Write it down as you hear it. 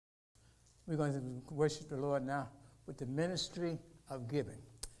We're going to worship the Lord now with the ministry of giving.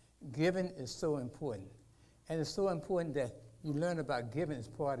 Giving is so important. And it's so important that you learn about giving as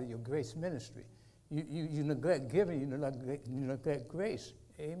part of your grace ministry. You neglect giving, you neglect grace.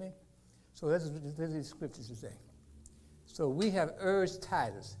 Amen? So that's what the scriptures say. So we have urged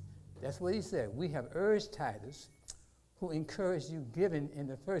Titus. That's what he said. We have urged Titus, who encouraged you giving in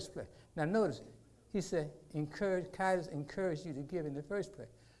the first place. Now notice, he said, Titus encouraged you to give in the first place,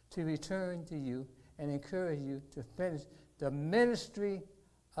 to return to you and encourage you to finish the ministry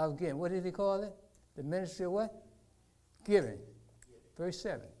of giving. What did he call it? The ministry of what? Giving. Verse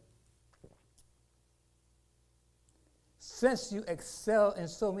 7. Since you excel in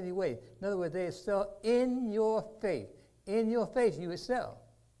so many ways. In other words, they excel in your faith. In your faith, you excel.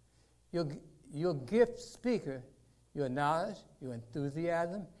 Your gift speaker, your knowledge, your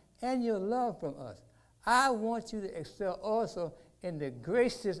enthusiasm, and your love from us. I want you to excel also in the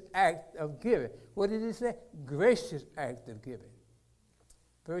gracious act of giving. What did he say? Gracious act of giving.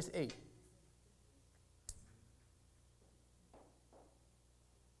 Verse 8.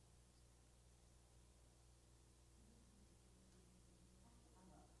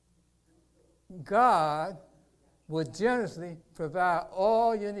 God will generously provide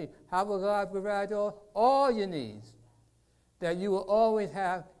all your needs. How will God provide all your needs? That you will always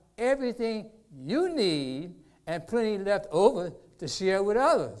have everything you need and plenty left over to share with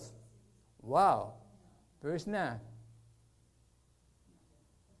others. Wow. Verse 9.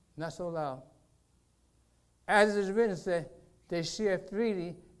 Not so loud. As it is written, said, they share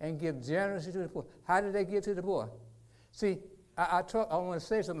freely and give generously to the poor. How do they give to the poor? See, I want to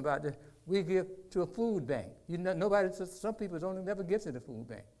say something about this. We give to a food bank. Some people don't never give to the food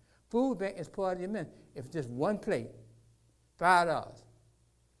bank. Food bank is part of your ministry. If just one plate, $5.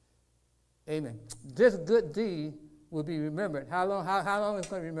 Amen. This good deed will be remembered. How long is it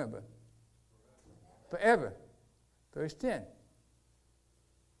going to remember? Forever. Verse 10.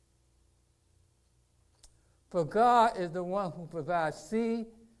 For God is the one who provides seed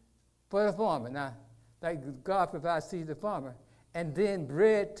for the farmer. Now, like God provides seed to the farmer, and then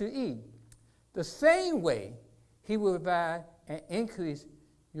bread to eat. The same way, he will provide and increase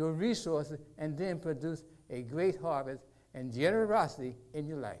your resources and then produce a great harvest and generosity in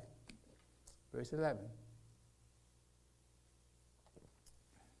your life. Verse 11.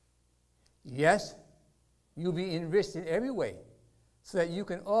 Yes, you'll be enriched in every way so that you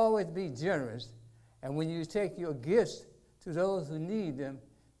can always be generous. And when you take your gifts to those who need them,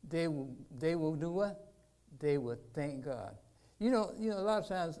 they will do what? They will thank God. You know, a lot of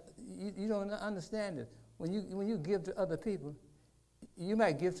times you don't understand it. When you give to other people, you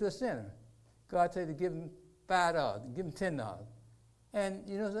might give to a sinner. God tell you to give him $5, give him $10. And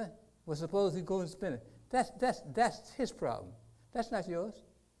you know what I'm saying? Well, suppose he goes and spend it. That's his problem. That's not yours.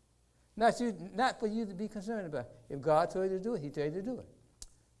 Not for you to be concerned about. If God told you to do it, he told you to do it.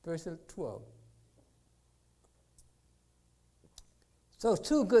 Verse 12. So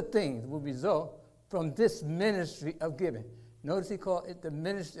 2 good things will result from this ministry of giving. Notice he called it the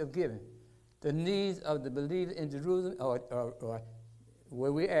ministry of giving. The needs of the believer in Jerusalem, or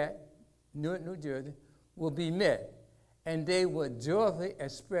where we're at, Newark, New Jersey, will be met. And they will joyfully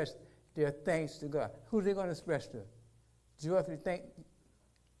express their thanks to God. Who are they going to express to? Joyfully thank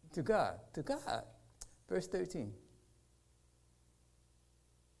to God. To God. Verse 13.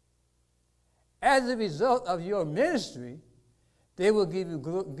 As a result of your ministry, they will give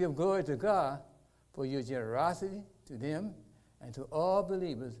glory to God for your generosity to them, and to all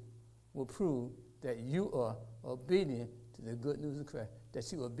believers will prove that you are obedient to the good news of Christ,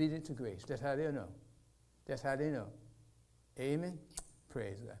 that you are obedient to grace. That's how they know. That's how they know. Amen?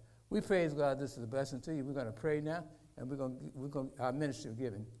 Praise God. We praise God. This is a blessing to you. We're going to pray now, and we're going our ministry of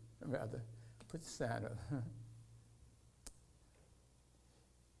giving, rather. Put the sign up.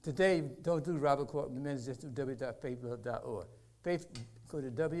 Today, don't do Robert Corprew Ministries, just do www.faithlove.org. Go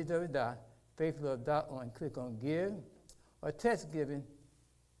to www.faithlove.org and click on Give, or text giving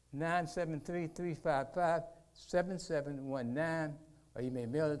 973-355-7719, or you may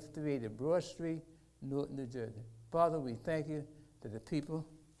mail it to 380 Broad Street, Newark, New Jersey. Father, we thank you that the people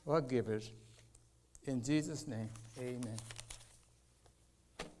are givers. In Jesus' name, amen.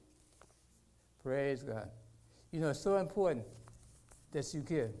 Praise God. You know, it's so important that you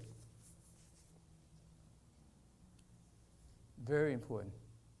give. Very important.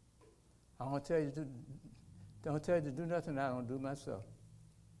 I don't tell you to do nothing I don't do myself.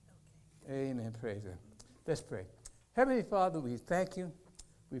 Okay. Amen. Praise God. Let's pray. Heavenly Father, we thank you.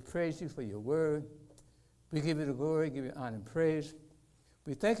 We praise you for your word. We give you the glory, give you honor and praise.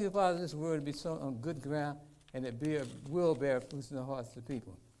 We thank you, Father, this word be sown on good ground and it will bear fruits in the hearts of the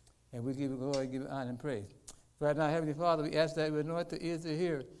people. And we give you glory, give you honor and praise. Right now, Heavenly Father, we ask that we anoint the ears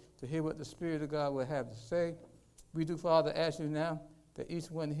to hear what the Spirit of God will have to say. We do, Father, ask you now that each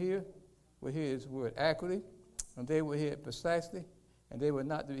one here will hear his word accurately, and they will hear it precisely, and they will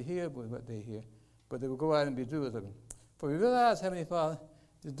not be hearers with what they hear, but they will go out and be doers of it. For we realize, Heavenly Father,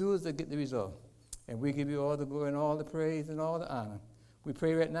 the doers that get the result. And we give you all the glory and all the praise and all the honor. We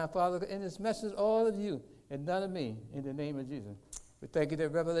pray right now, Father, in this message, all of you and none of me, in the name of Jesus. We thank you that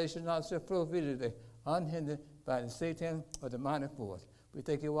revelation knowledge shall flow freely today, unhindered by the Satan or demonic force. We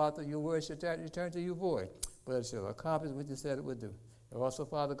thank you, Father, your word shall return to you void, but it shall accomplish what you said it would do. And also,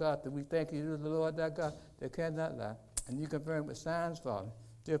 Father God, that we thank you, the Lord thy God, that cannot lie. And you confirm with signs follow.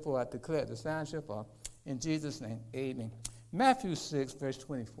 Therefore, I declare the signs shall follow. In Jesus' name, amen. Matthew 6, verse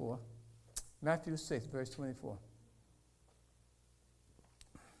 24. Matthew 6, verse 24.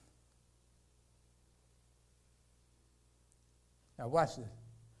 Now watch this.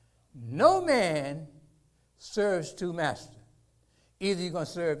 No man serves two masters. Either you're going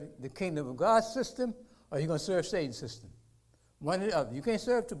to serve the kingdom of God's system or you're going to serve Satan's system. One or the other. You can't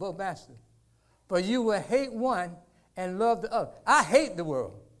serve to both masters. But you will hate one and love the other. I hate the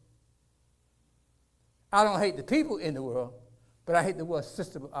world. I don't hate the people in the world, but I hate the world's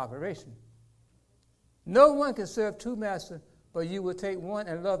system of operation. No one can serve two masters, but you will take one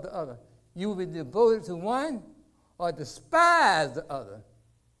and love the other. You will be devoted to one or despise the other.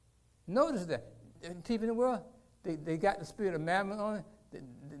 Notice that. People in the world, they got the spirit of mammon on it.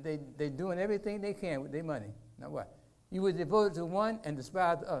 They're doing everything they can with their money. Now what? You will be devoted to one and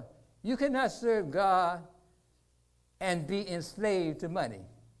despise the other. You cannot serve God and be enslaved to money.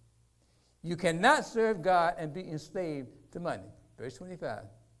 You cannot serve God and be enslaved to money. Verse 25.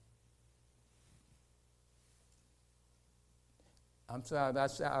 I'm sorry,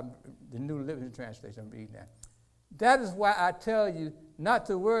 the New Living Translation I'm reading now. That is why I tell you not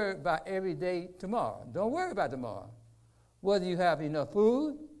to worry about every day tomorrow. Don't worry about tomorrow. Whether you have enough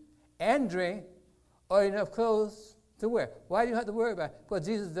food and drink or enough clothes to wear. Why do you have to worry about it? Because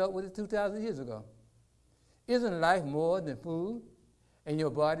Jesus dealt with it 2,000 years ago. Isn't life more than food and your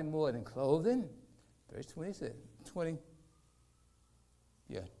body more than clothing? Verse 26.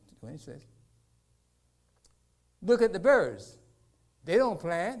 26. Look at the birds. They don't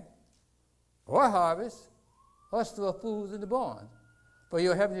plant or harvest or store foods in the barn. But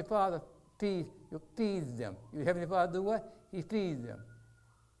your Heavenly Father feeds them. Your Heavenly Father do what? He feeds them.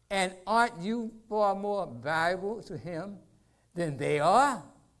 And aren't you far more valuable to Him than they are?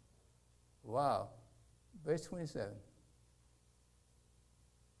 Wow. Verse 27.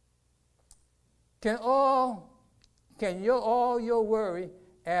 Can all your worry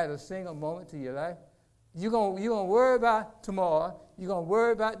add a single moment to your life? You're gonna worry about tomorrow. You're going to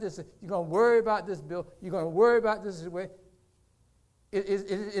worry about this. You're going to worry about this bill. You're going to worry about this way. Is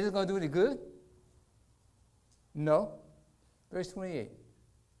it going to do any good? No. Verse 28.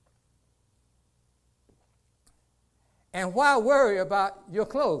 And why worry about your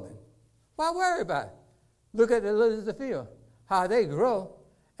clothing? Why worry about it? Look at the lilies of the field, how they grow,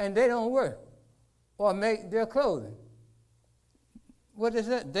 and they don't work or make their clothing. What is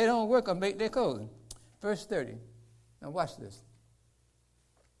that? They don't work or make their clothing. Verse 30. Now watch this.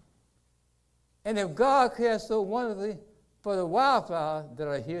 And if God cares so wonderfully for the wildflowers that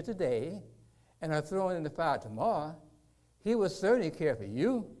are here today and are thrown in the fire tomorrow, He will certainly care for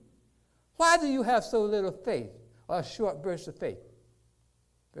you. Why do you have so little faith or a short burst of faith?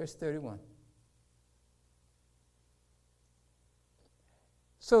 Verse 31.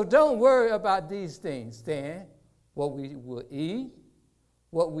 So don't worry about these things, Stan, what we will eat,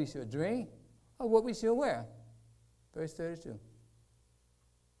 what we shall drink, or what we shall wear. Verse 32.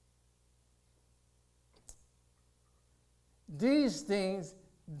 These things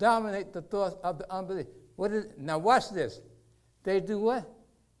dominate the thoughts of the unbeliever. Now watch this. They do what?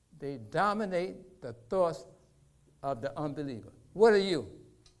 They dominate the thoughts of the unbeliever. What are you?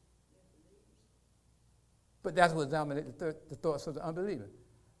 But that's what dominates the thoughts of the unbeliever.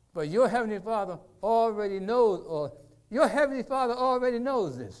 But your Heavenly Father already knows,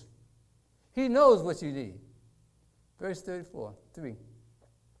 this. He knows what you need. Verse 34, 3.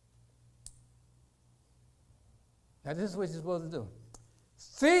 Now this is what you're supposed to do.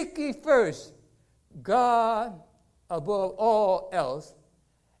 Seek ye first God above all else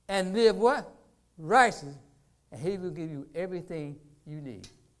and live what? Righteous. And He will give you everything you need.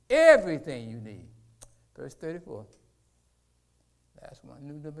 Everything you need. Verse 34. Last one,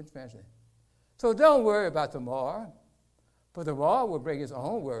 New Living Translation. So don't worry about tomorrow, for tomorrow will bring its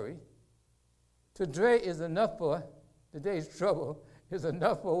own worry. Today is enough for today's trouble. Is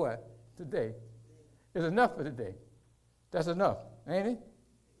enough for what? Today. It's enough for today. That's enough, ain't it?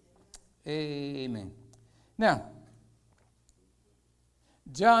 Amen. Now,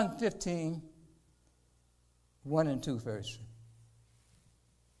 John 15, 1 and 2 first.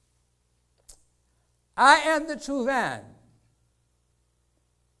 I am the true vine.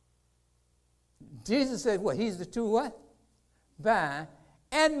 Jesus said what? He's the true what? Vine.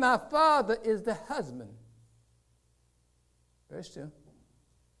 And my Father is the husband. Verse 2.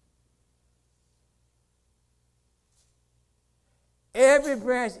 Every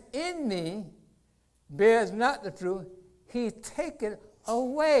branch in me bears not the fruit, he taketh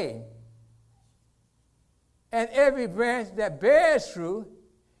away. And every branch that bears fruit,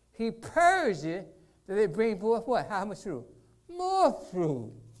 he purges it, that it bring forth what? How much fruit? More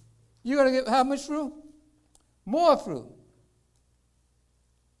fruit. You're going to get how much fruit? More fruit.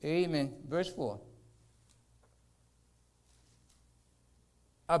 Amen. Verse 4.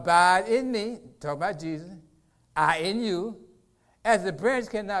 Abide in me, talk about Jesus, I in you, as the branch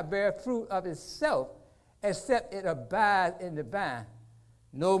cannot bear fruit of itself, except it abide in the vine.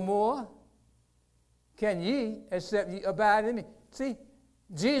 No more can ye, except ye abide in me. See,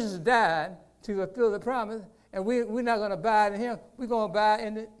 Jesus died to fulfill the promise, and we're not going to abide in him. We're going to abide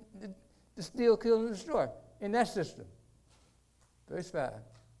in the steal, kill, and destroy, in that system. Verse 5.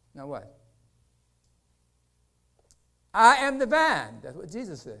 Now what? I am the vine. That's what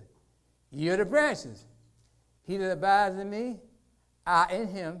Jesus said. Ye are the branches. He that abides in me, I in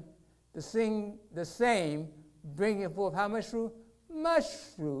him, the same bringing forth how much fruit? Much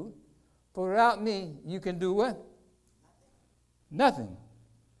fruit. For without me, you can do what? Nothing.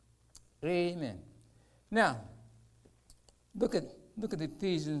 Amen. Now, look at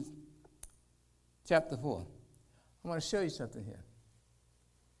Ephesians chapter 4. I want to show you something here.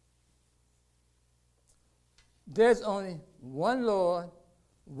 There's only one Lord,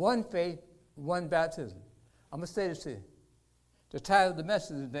 one faith, one baptism. I'm going to say this to you. The title of the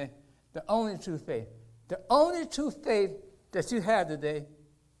message today, the only true faith. The only true faith that you have today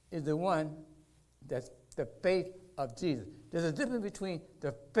is the one that's the faith of Jesus. There's a difference between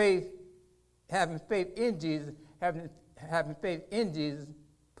the faith, having faith in Jesus, having faith in Jesus,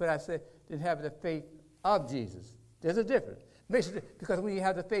 but I said, than having the faith of Jesus. There's a difference. Because when you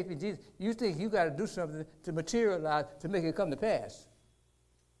have the faith in Jesus, you think you got to do something to materialize, to make it come to pass.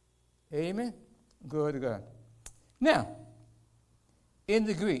 Amen? Glory to God. Now, in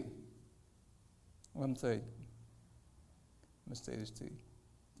the Greek, I'm going to say this to you.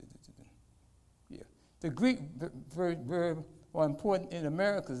 Yeah. The Greek verb are important in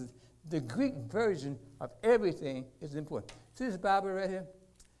America. The Greek version of everything is important. See this Bible right here?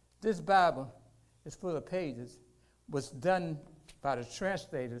 This Bible is full of pages. Was done by the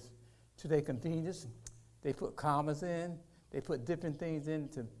translators to their convenience. They put commas in. They put different things in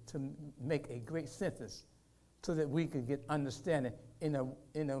to make a great sentence so that we could get understanding in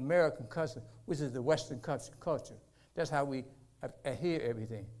the American culture, which is the Western culture. That's how we adhere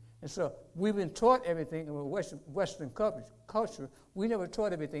everything. And so we've been taught everything in the Western culture. We never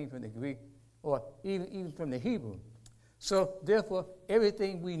taught everything from the Greek or even from the Hebrew. So therefore,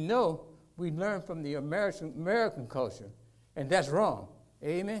 everything we know, we learn from the American culture, and that's wrong.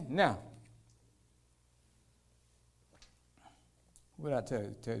 Amen? Now, what did I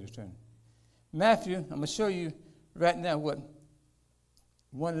tell you this turn? Matthew, I'm going to show you right now what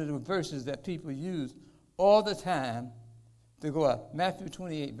one of the verses that people use all the time to go up. Matthew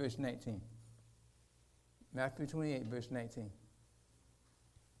 28, verse 19. Matthew 28, verse 19.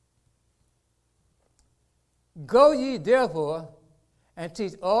 Go ye therefore and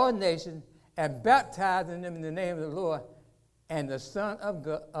teach all nations, and baptizing them in the name of the Lord and the Son of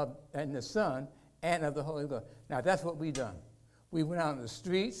God, and the Son and of the Holy Ghost. Now that's what we've done. We went out on the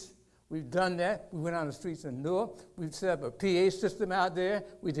streets. We've done that. We went out on the streets in Newark. We've set up a PA system out there.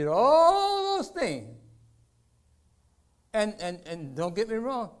 We did all those things. And don't get me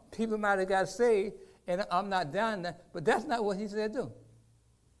wrong, people might have got saved, and I'm not down that, but that's not what he said do.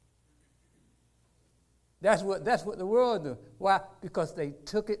 That's what the world do. Why? Because they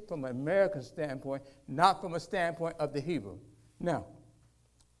took it from an American standpoint, not from a standpoint of the Hebrew. Now,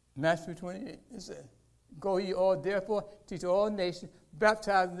 Matthew 28, it says, go ye all therefore, teach all nations,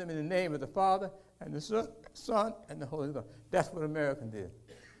 baptizing them in the name of the Father and the Son and the Holy Ghost. That's what American did.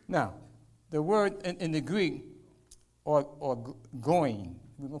 Now, the word in the Greek, or going,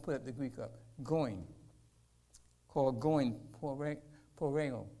 we're going to put the Greek up, going, called going,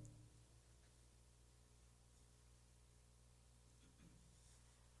 poreno.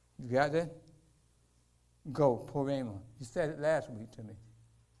 You got that? Go, porema. You said it last week to me.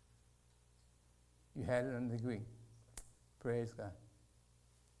 You had it in the Greek. Praise God.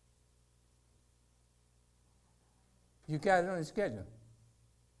 You got it on the schedule.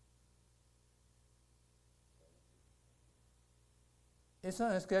 It's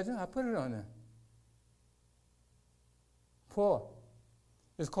on the schedule. I put it on there. Pour.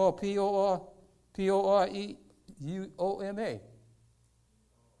 It's called P-O-R-E-U-O-M-A.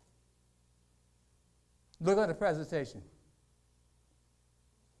 Look at the presentation.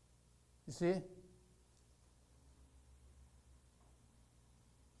 You see it?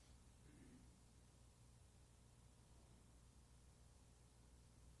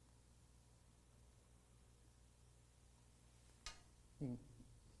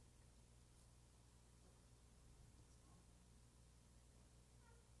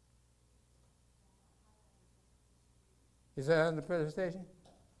 Is that on the presentation?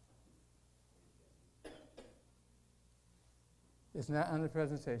 It's not on the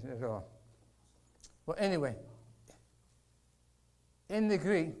presentation at all. Well, anyway, in the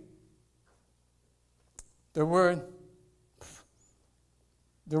Greek, the word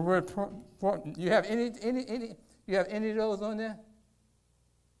you have you have any of those on there?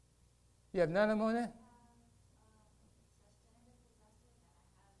 You have none of them on there?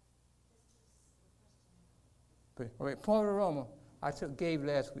 All right, Corprew, I gave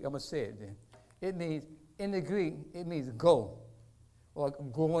last week. I'm going to say it then. It means, in the Greek, it means go or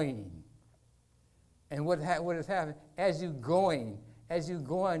going. And what is happening, as you're going to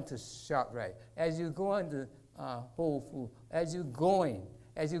ShopRite, as you're going to Whole Foods, as you're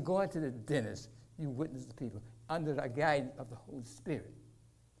going to the dentist, you witness the people under the guidance of the Holy Spirit,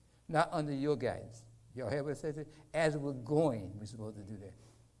 not under your guidance. Y'all hear what I said? As we're going, we're supposed to do that.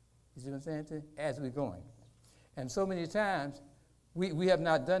 You see what I'm saying to you? As we're going. And so many times, we have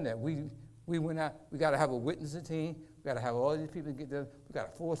not done that. We went out, we got to have a witnessing team. We got to have all these people get there. We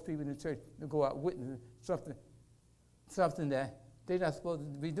got to force people in the church to go out witnessing something that they're not supposed to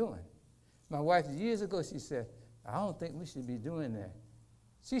be doing. My wife, years ago, she said, I don't think we should be doing that.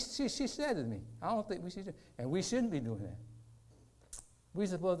 She said to me, I don't think we should do, and we shouldn't be doing that. We're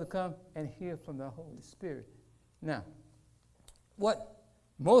supposed to come and hear from the Holy Spirit. Now, what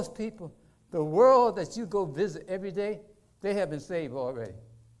most people, the world that you go visit every day, they have been saved already.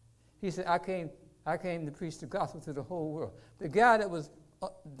 He said, I came to preach the gospel to the whole world. The guy that was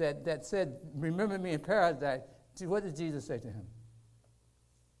that said, remember me in paradise, what did Jesus say to him?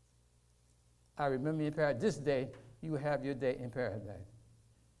 I remember you in paradise. This day, you will have your day in paradise.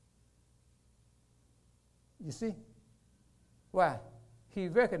 You see? Why? He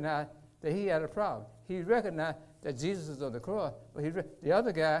recognized that he had a problem. He recognized that Jesus was on the cross, but the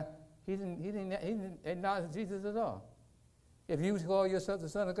other guy, he didn't acknowledge Jesus at all. If you call yourself the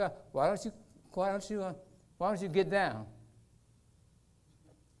Son of God, why don't you get down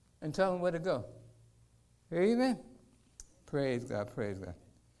and tell him where to go? Amen. Praise God. Praise God.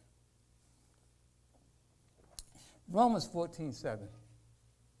 Romans 14:7.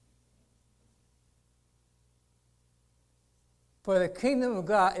 For the kingdom of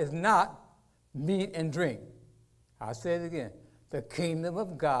God is not meat and drink. I'll say it again. The kingdom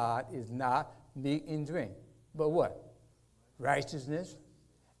of God is not meat and drink. But what? Righteousness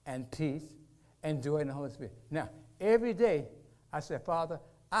and peace and joy in the Holy Spirit. Now, every day I say, Father,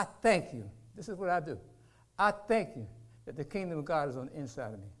 I thank you. This is what I do. I thank you that the kingdom of God is on the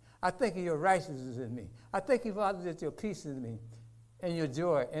inside of me. I thank you your righteousness is in me. I thank you, Father, that your peace is in me and your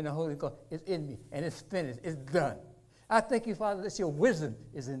joy and the Holy Ghost is in me and it's finished. It's done. I thank you, Father, that your wisdom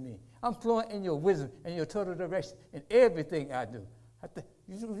is in me. I'm flowing in your wisdom and your total direction in everything I do.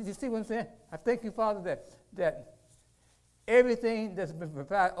 You see what I'm saying? I thank you, Father, that everything that's been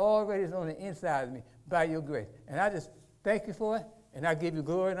provided already is on the inside of me by your grace. And I just thank you for it, and I give you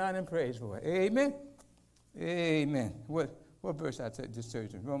glory and honor and praise for it. Amen? Amen. What verse I just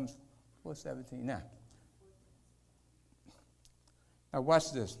told you? Romans 4:17. Now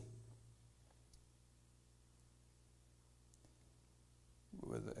watch this.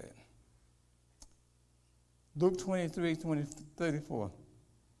 Where was it at? Luke 23:34.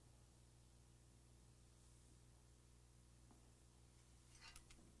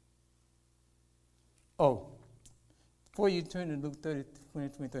 Oh, before you turn to Luke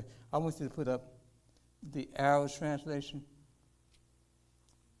 20:23, I want you to put up the Arrow translation.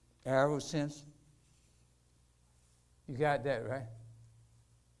 Arrow sense. You got that, right?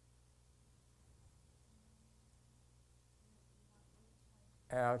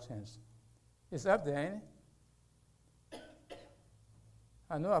 Arrow sense. It's up there, ain't it?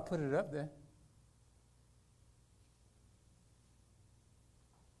 I know I put it up there.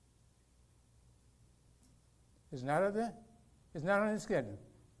 It's not up there? It's not on the schedule.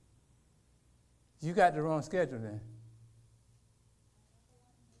 You got the wrong schedule then.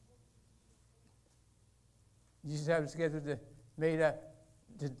 You should have the schedule made up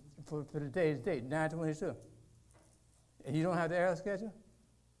for today's date, 9/22. And you don't have the arrow schedule?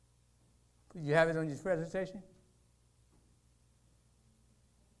 You have it on your presentation?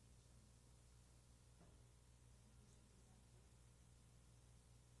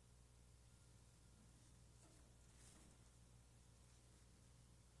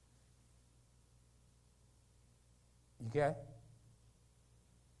 You got it?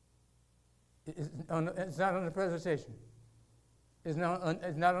 It's not on the presentation. It's not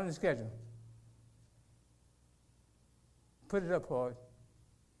on the schedule. Put it up, Paul.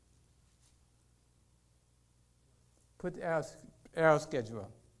 Put the arrow schedule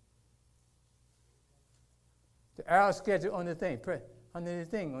up. The arrow schedule on the thing. Under the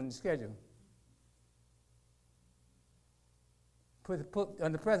thing on the schedule. Put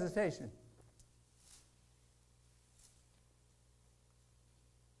on the presentation.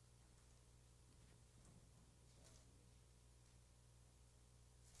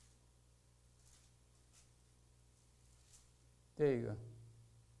 There you go.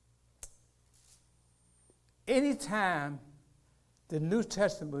 Anytime the New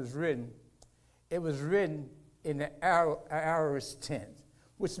Testament was written, it was written in the aorist tense,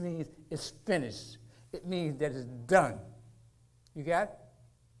 which means it's finished. It means that it's done. You got it?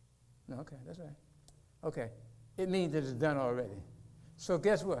 No, okay, that's right. Okay, it means that it's done already. So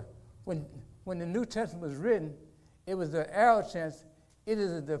guess what? When the New Testament was written, it was the aorist tense. It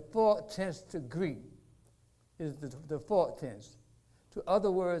is the default tense to Greek. It is the default tense. To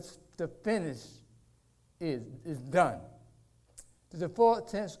other words, the finish is done. The default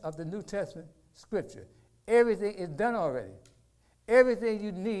tense of the New Testament scripture. Everything is done already. Everything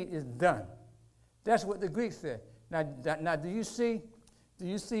you need is done. That's what the Greek said. Now do you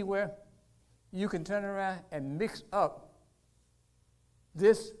see where you can turn around and mix up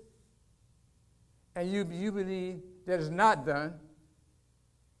this and you believe that it's not done?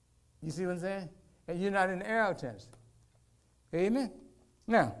 You see what I'm saying? And you're not in the arrow tense. Amen?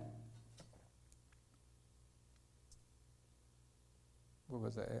 Now, where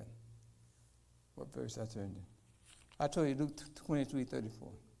was I at? What verse I turned in? I told you Luke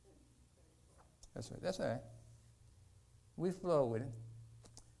 23:34. That's right. That's all right. We flow with it.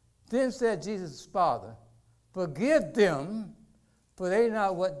 Then said Jesus' Father, forgive them, for they know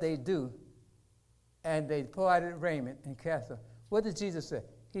not what they do. And they parted raiment and cast off. What did Jesus say?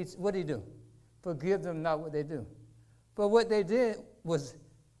 What did he do? Forgive them not what they do. But what they did was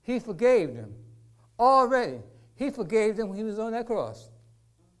he forgave them already. He forgave them when he was on that cross.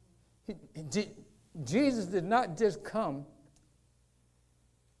 Jesus did not just come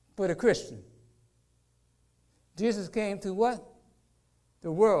for the Christian. Jesus came to what?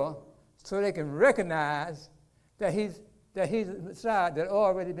 The world, so they can recognize that he's the Messiah that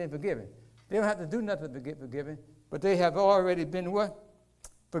already been forgiven. They don't have to do nothing to get forgiven, but they have already been what?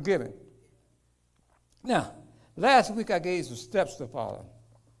 Forgiven. Now, last week I gave you some steps to follow.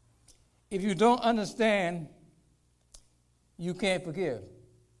 If you don't understand, you can't forgive.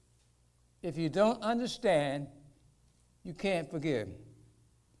 If you don't understand, you can't forgive.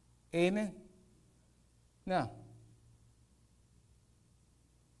 Amen? Now,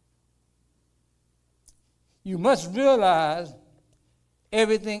 you must realize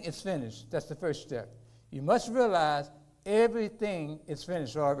everything is finished. That's the first step. You must realize everything is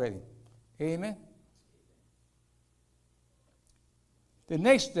finished already. Amen? The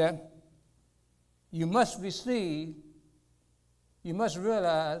next step, you must receive the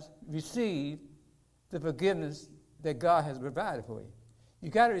forgiveness that God has provided for you. You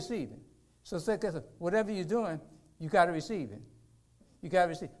got to receive it. So whatever you're doing, you got to receive it. You got to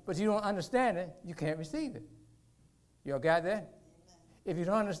receive it. But you don't understand it, you can't receive it. Y'all got that? Amen. If you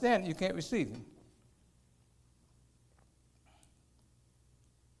don't understand it, you can't receive it.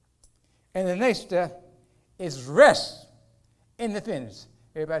 And the next step is rest in the finish.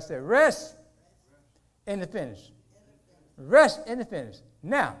 Everybody say, rest in the finish. Rest in the finish.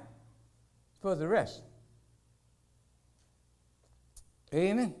 Now, for the rest.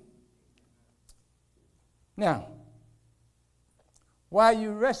 Amen? Now, while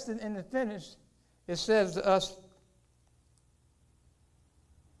you're resting in the finish, it says to us,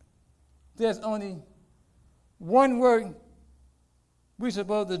 there's only one work we're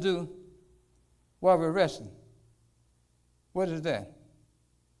supposed to do while we're resting. What is that?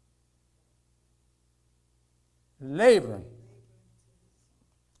 Labor.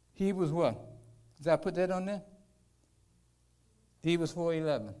 Hebrews what? Did I put that on there? Hebrews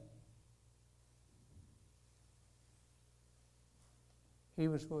 4:11.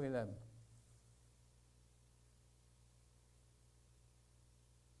 Hebrews 4:11.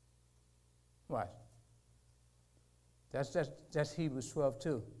 Watch. That's Hebrews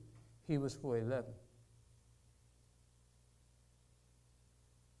 12:2. Hebrews 4:11.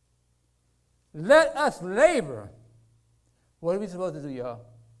 let us labor. What are we supposed to do, y'all?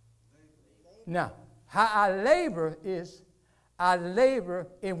 Now, how I labor is I labor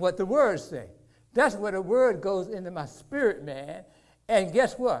in what the words say. That's where the word goes into my spirit, man. And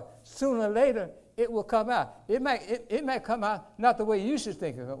guess what? Sooner or later, it will come out. It might come out not the way you should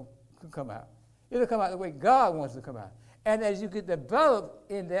think it will come out. It'll come out the way God wants it to come out. And as you get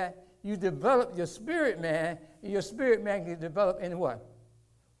developed in that, you develop your spirit, man. And your spirit man get developed in what?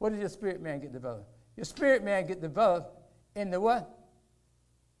 What does your spirit man get developed? Your spirit man get developed in the what?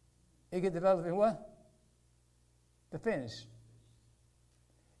 It get developed in what? The finish.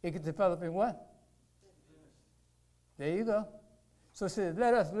 It get developed in what? There you go. So it says,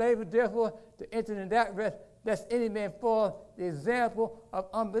 let us labor, therefore, to enter in that rest, lest any man fall the example of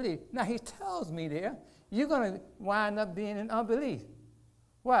unbelief. Now, he tells me there, you're going to wind up being in unbelief.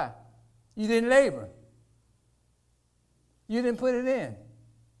 Why? You didn't labor. You didn't put it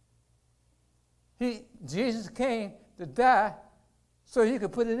in. Jesus came to die so you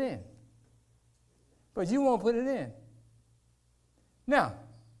could put it in. But you won't put it in. Now,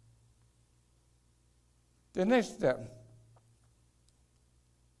 the next step.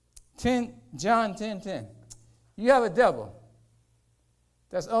 John 10:10. You have a devil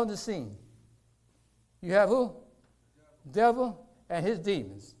that's on the scene. You have who? Devil and his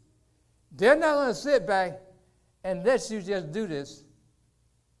demons. They're not going to sit back and let you just do this.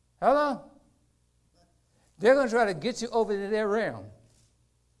 Hello? They're going to try to get you over to their realm.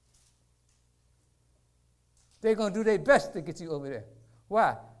 They're going to do their best to get you over there.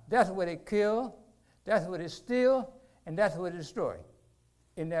 Why? That's where they kill, that's where they steal, and that's where they destroy.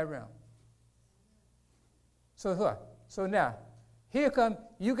 In that realm. So what? So now, here come,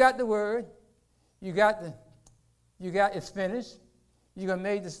 you got the word, you got it's finished, you're gonna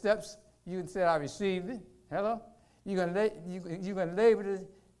make the steps, you can say I received it. Hello? You're gonna labor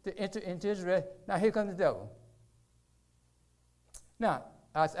to enter into his rest. Now here comes the devil. Now,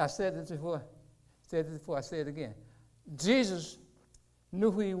 I said this before, I say it again. Jesus knew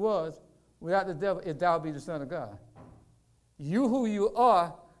who he was without the devil, if thou be the Son of God. You who you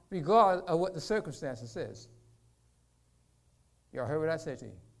are, regardless of what the circumstances says. Y'all heard what I said to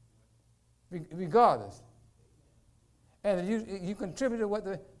you? Regardless. And if you contribute to what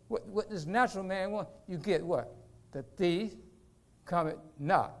this natural man wants, you get what? The thief cometh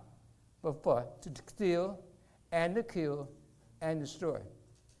not, but for to steal and to kill and destroy.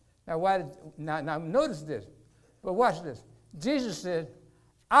 Now notice this, but watch this. Jesus said,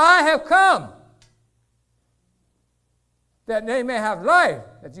 I have come that they may have life,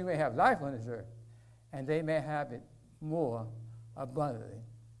 that you may have life on this earth, and they may have it more abundantly.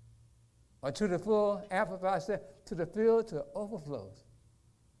 Or to the full, Amplified said, to the fill, to the overflows.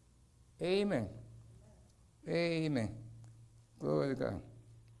 Amen. Amen. Glory to God.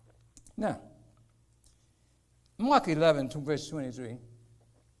 Now, Mark 11, verse 23.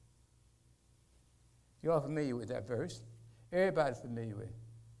 You're all familiar with that verse. Everybody's familiar with it.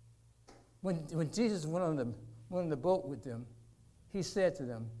 When Jesus went on the boat with them, he said to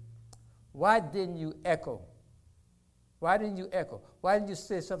them, why didn't you echo? Why didn't you echo? Why didn't you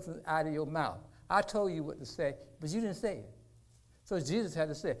say something out of your mouth? I told you what to say, but you didn't say it. So Jesus had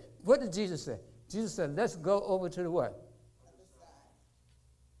to say it. What did Jesus say? Jesus said, let's go over to the what?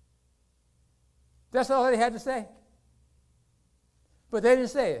 That's all they had to say. But they didn't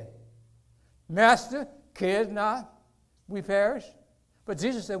say it. Master, cares not, we perish. But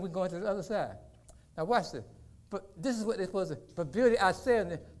Jesus said, we're going to the other side. Now watch this. But this is what they're supposed to. For beauty I say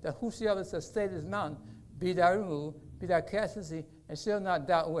unto that whosoever shall say to this mountain, be thou removed, be thou cast into the sea, and shall not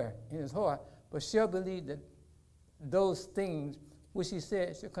doubt where? In his heart, but shall believe that those things which he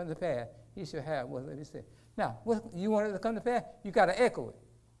said shall come to pass. He shall have whatever he said. Now, what you want it to come to pass? You got to echo it.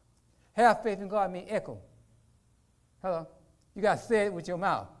 Have faith in God means echo. Hello? You got to say it with your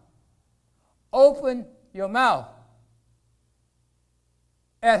mouth. Open your mouth.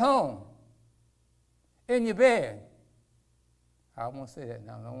 At home. In your bed. I won't say that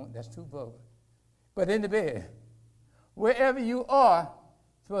now. That's too vulgar. But in the bed. Wherever you are,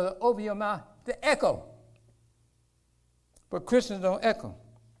 you're supposed to open your mouth to echo. But Christians don't echo.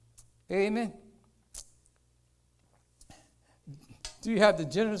 Amen. Do you have the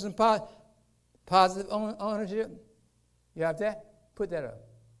generous and positive ownership? You have that? Put that up.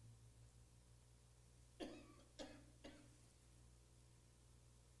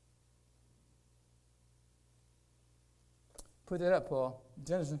 Put that up, Paul.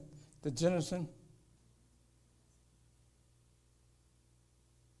 Jensen, the Jensen.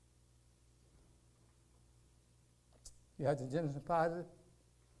 You have the Jensen positive.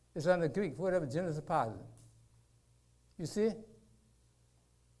 It's under Greek, whatever, Jensen positive. You see it?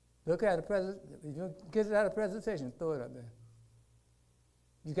 Look at the present. If you get it out of presentation, throw it up there.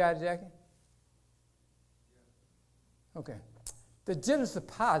 You got it, Jackie? Okay. The genesis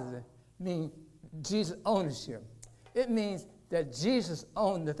positive means Jesus' ownership. It means that Jesus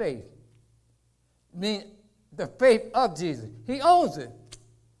owned the faith. It means the faith of Jesus. He owns it.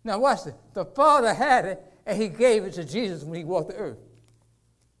 Now watch this. The Father had it, and he gave it to Jesus when he walked the earth.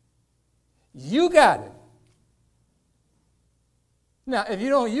 You got it. Now, if you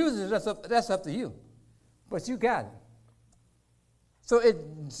don't use it, that's up to you. But you got it. So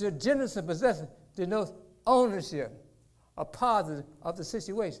the genesis of possession denotes ownership, a positive of the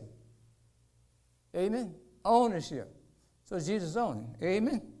situation. Amen? Ownership. So Jesus owns it.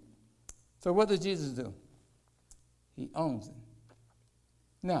 Amen? So what does Jesus do? He owns it.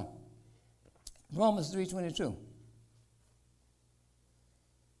 Now, Romans 3:22.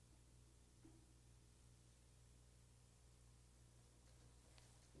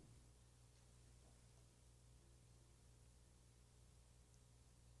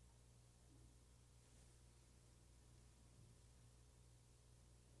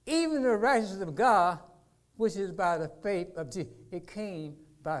 Even the righteousness of God, which is by the faith of Jesus. It came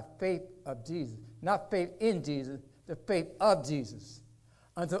by faith of Jesus. Not faith in Jesus, the faith of Jesus.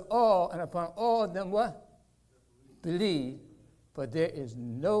 Unto all and upon all of them what? Believe. For there is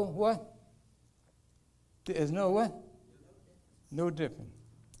no what? There is no what? No difference.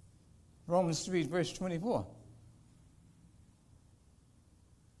 Romans 3, verse 24.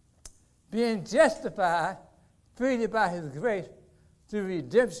 Being justified freely by his grace through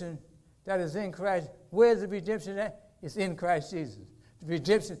redemption that is in Christ. Where's the redemption at? It's in Christ Jesus. The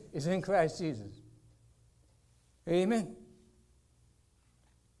redemption is in Christ Jesus. Amen?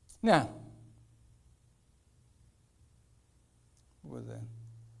 Now, what was that?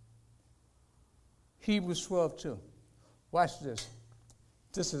 Hebrews 12:2. Watch this.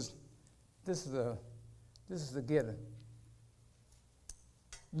 This is the getter.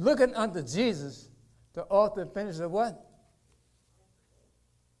 Looking unto Jesus, the author and finisher of what?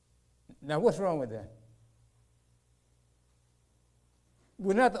 Now, what's wrong with that?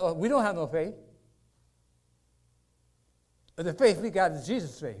 We don't have no faith. The faith we got is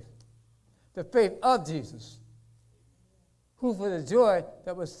Jesus' faith. The faith of Jesus. Who for the joy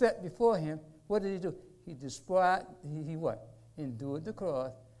that was set before him, what did he do? He despised, he what? Endured the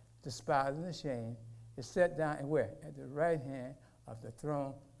cross, despising the shame, is set down and where? At the right hand of the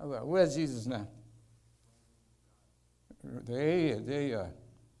throne of God. Where's Jesus now? There he is, there you are.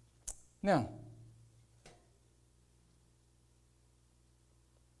 Now,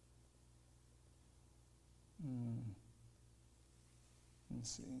 let's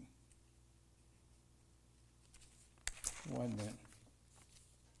see. 1 minute.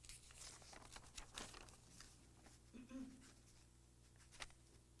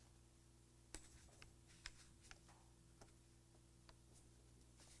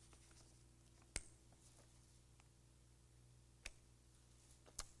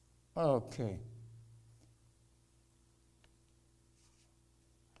 Okay.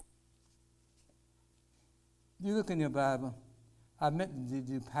 You look in your Bible. I meant to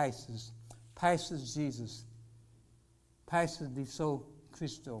do Pisces. Pisces Jesus. Pisces de Sol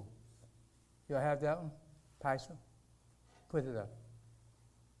Christo. Y'all have that one? Pisces? Put it up.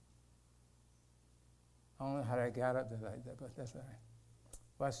 I don't know how I got up there like that, but that's all right.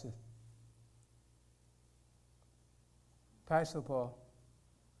 Watch this. Pisces Paul.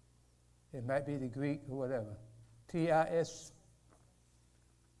 It might be the Greek or whatever. P-I-S.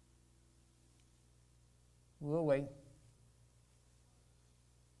 We'll wait.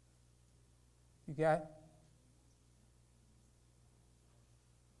 You got it?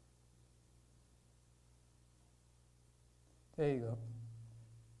 There you go.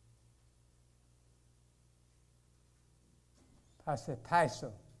 I said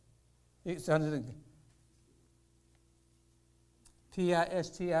Piso. It's under the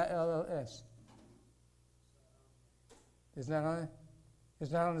P-I-S-T-I-L-L-S. It's not on it?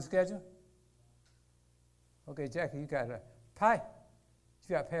 It's not on the schedule? Okay, Jackie, you got it. You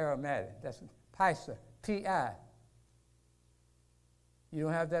got paramedic. That's PISA. P-I. You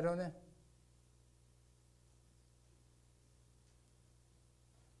don't have that on there?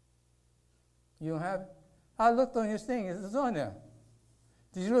 You don't have it? I looked on your thing. It's on there.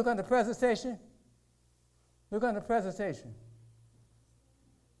 Did you look on the presentation? Look on the presentation.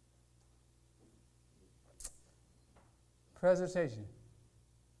 Presentation.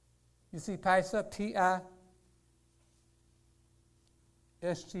 You see PISA, P-I-S-T-I-L-E?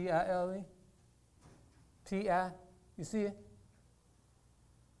 P-I, you see it?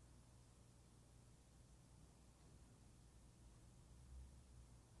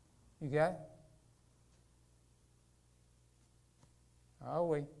 You got it? I'll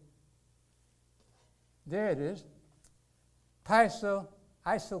wait. There it is.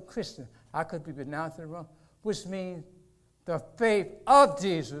 Christian. I could be pronouncing it wrong, which means the faith of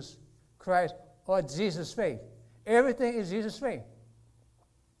Jesus Christ or Jesus' faith. Everything is Jesus' faith.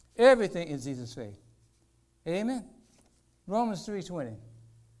 Everything is Jesus' faith. Amen? Romans 3:20.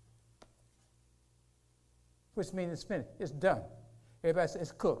 Which means it's finished. It's done. Everybody says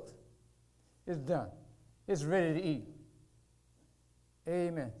it's cooked. It's done. It's ready to eat.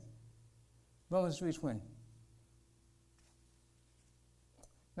 Amen. Romans 3:20.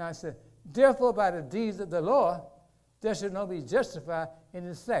 Now it says, therefore by the deeds of the law, there should not be justified in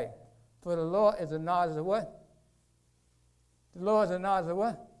his sight. For the law is the knowledge of what? The law is the knowledge of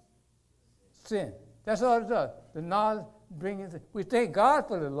what? Sin. That's all it does. The knowledge brings it. We thank God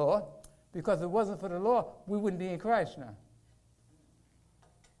for the law, because if it wasn't for the law, we wouldn't be in Christ now.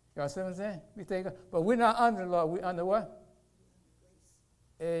 Y'all see what I'm saying? We thank God. But we're not under the law. We're under what?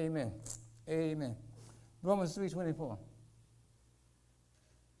 Amen. Amen. Romans 3:24.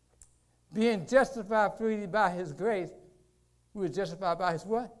 Being justified freely by his grace, we were justified by his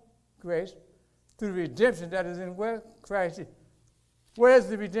what? Grace. Through the redemption that is in where? Christ. Where is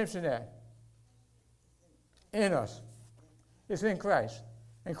the redemption at? In us. It's in Christ.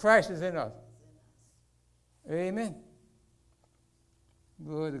 And Christ is in us. Amen.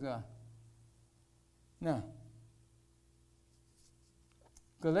 Glory to God. Now,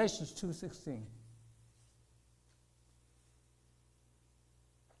 Galatians 2:16.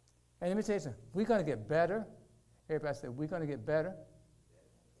 And let me tell you something. We're going to get better. Everybody say, we're going to get better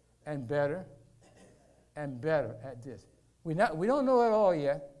and better and better at this. We don't know it all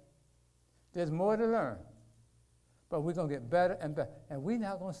yet. There's more to learn. But we're going to get better and better. And we're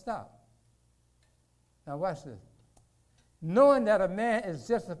not going to stop. Now watch this. Knowing that a man is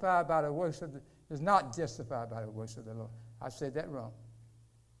justified by the works of is not justified by the works of the Lord. I said that wrong.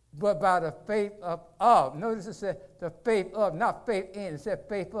 But by the faith of. Notice it said the faith of, not faith in. It said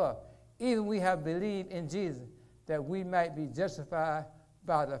faith of. Even we have believed in Jesus that we might be justified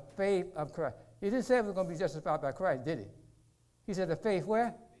by the faith of Christ. He didn't say we're going to be justified by Christ, did he? He said the faith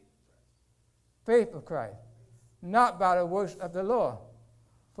where? Faith of Christ. Not by the works of the law.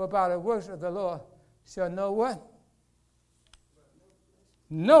 For by the works of the law shall no what?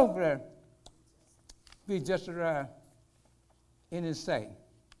 No flesh be justified in his sight.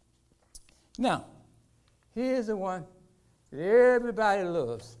 Now, here's the one that everybody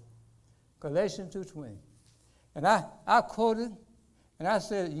loves. Galatians 2:20. And I quoted, and I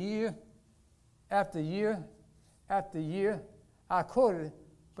said year after year after year, I quoted it,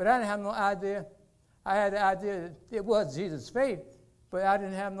 but I didn't have no idea. I had the idea that it was Jesus' faith, but I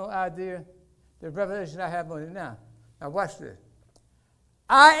didn't have no idea the revelation I have on it now. Now watch this.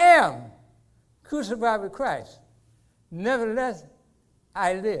 I am crucified with Christ. Nevertheless,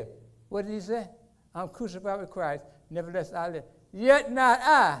 I live. What did he say? I'm crucified with Christ. Nevertheless, I live. Yet not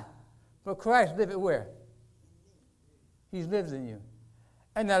I, but Christ liveth where? He lives in you.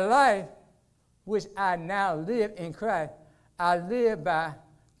 And the life which I now live in Christ, I live by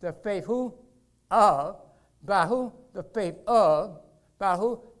the faith who? Of. By who? The faith of. By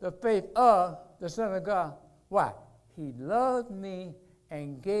who? The faith of the Son of God. Why? He loved me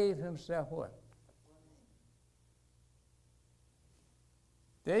and gave himself what?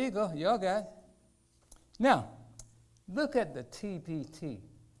 There you go. Y'all got it. Now, look at the TPT,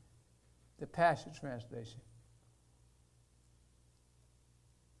 the Passion Translation.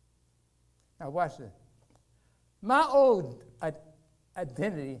 Now watch this. My old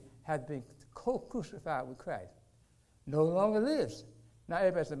identity has been co-crucified with Christ. No longer lives. Now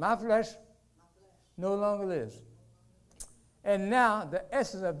everybody says, my flesh no longer lives. And now the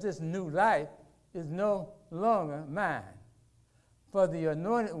essence of this new life is no longer mine. For the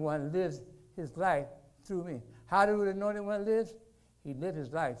Anointed One lives his life through me. How do the Anointed One live? He lived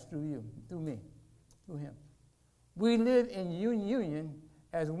his life through you, through me, through him. We live in union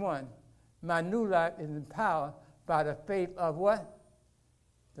as one. My new life is empowered by the faith of what?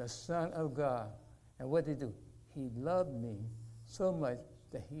 The Son of God. And what did he do? He loved me so much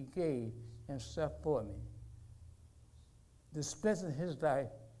that he gave himself for me, dispensing his life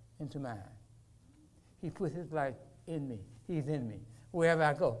into mine. He put his life in me. He's in me. Wherever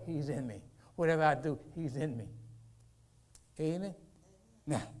I go, he's in me. Whatever I do, he's in me. Amen?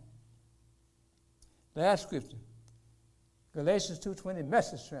 Now, last scripture, Galatians 2:20,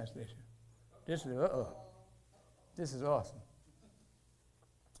 Message Translation. This is awesome.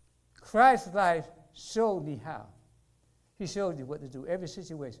 Christ's life showed me how. He showed you what to do, every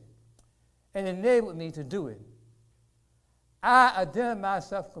situation, and enabled me to do it. I identify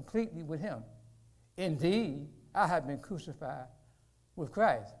myself completely with him. Indeed, I have been crucified with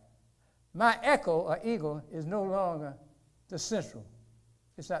Christ. My echo or ego is no longer the central.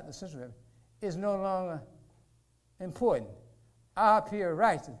 It's not the central. It's no longer important. I appear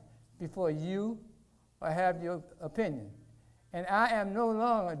righteous before you or have your opinion. And I am no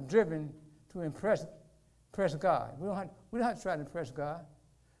longer driven to impress God. We don't have to try to impress God.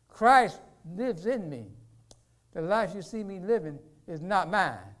 Christ lives in me. The life you see me living is not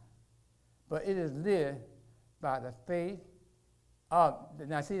mine, but it is lived by the faith of,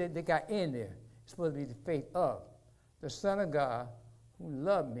 now see, they got in there. It's supposed to be the faith of the Son of God who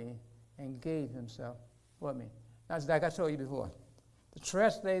loved me and gave himself for me. Now, like I told you before, the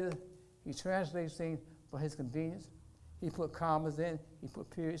translator, he translates things for his convenience. He put commas in, he put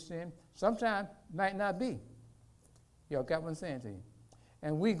periods in. Sometimes it might not be. Y'all got what I'm saying to you?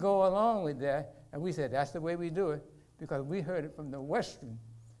 And we go along with that, and we said that's the way we do it because we heard it from the Western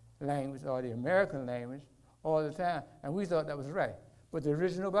language or the American language all the time, and we thought that was right. But the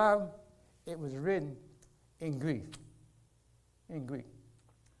original Bible, it was written in Greek. In Greek.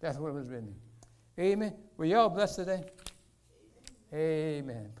 That's what it was written in. Amen. Were y'all blessed today?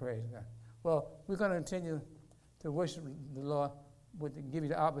 Amen. Praise God. Well, we're going to continue to worship the Lord, to give you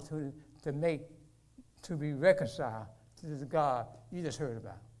the opportunity to be reconciled to the God you just heard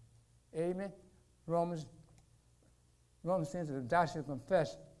about. Amen. Romans 10 says, thou shalt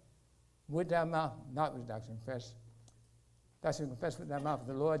confess with thy mouth, not with thou shalt confess. Thou shalt confess with thy mouth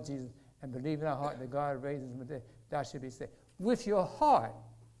the Lord Jesus and believe in thy heart that God raised him from the dead, thou shalt be saved. With your heart,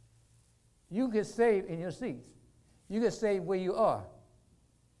 you get saved in your seats. You get saved where you are.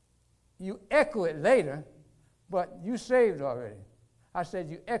 You echo it later, but you saved already. I said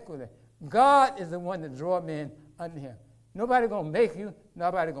you echo it. God is the one that draws men unto him. Nobody going to make you.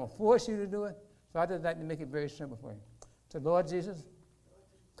 Nobody going to force you to do it. So I just like to make it very simple for you. So Lord Jesus,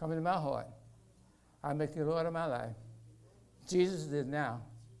 come into my heart. I make you Lord of my life. Jesus is now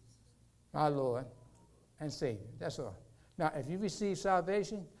my Lord and Savior. That's all. Now, if you receive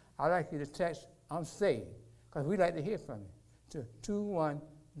salvation, I'd like you to text, I'm saved, because we'd like to hear from you, to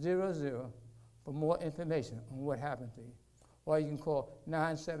 2100 for more information on what happened to you. Or you can call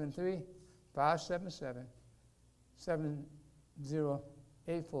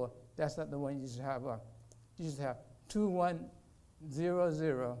 973-577-7084. That's not the one you should have up. You should have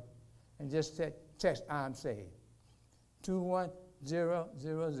 2100 and just text, I'm saved.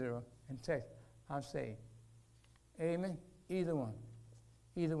 21000 and text, I'm saved. Amen? Either one.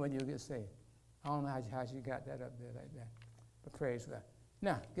 Either one you'll get saved. I don't know how you got that up there like that, but praise God.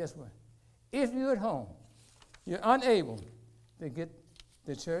 Now, guess what? If you're at home, you're unable to get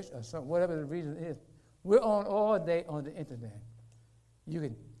to church or something, whatever the reason is, we're on all day on the internet. You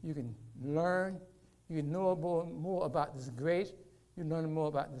can learn, you can know more about this grace, you learn more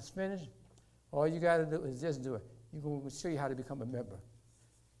about this finish. All you got to do is just do it. We're going to show you how to become a member.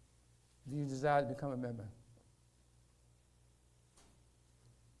 If you desire to become a member.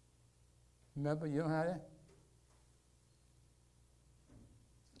 Member, you don't have that?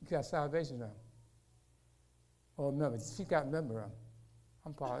 You got salvation on. Or member, she got member on. I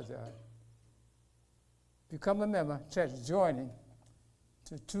apologize. Become a member, text joining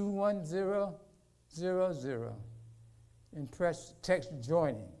to 21000 and press text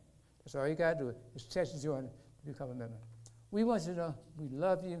joining. That's all you got to do is text joining to become a member. We want you to know we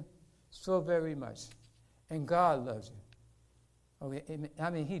love you so very much, and God loves you. Okay, I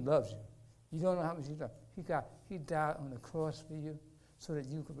mean, he loves you. You don't know how much he loves you. He died on the cross for you so that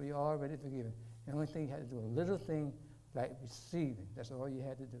you could be already forgiven. The only thing you had to do, a little thing like receiving. That's all you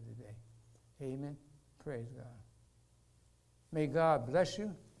had to do today. Amen. Praise God. May God bless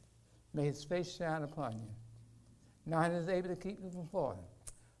you. May his face shine upon you. Now he is able to keep you from falling.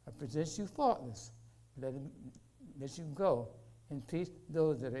 I present you faultless. Let you go in peace,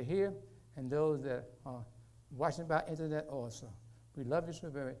 those that are here and those that are watching by internet also. We love you so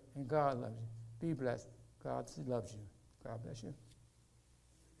very, and God loves you. Be blessed. God loves you. God bless you.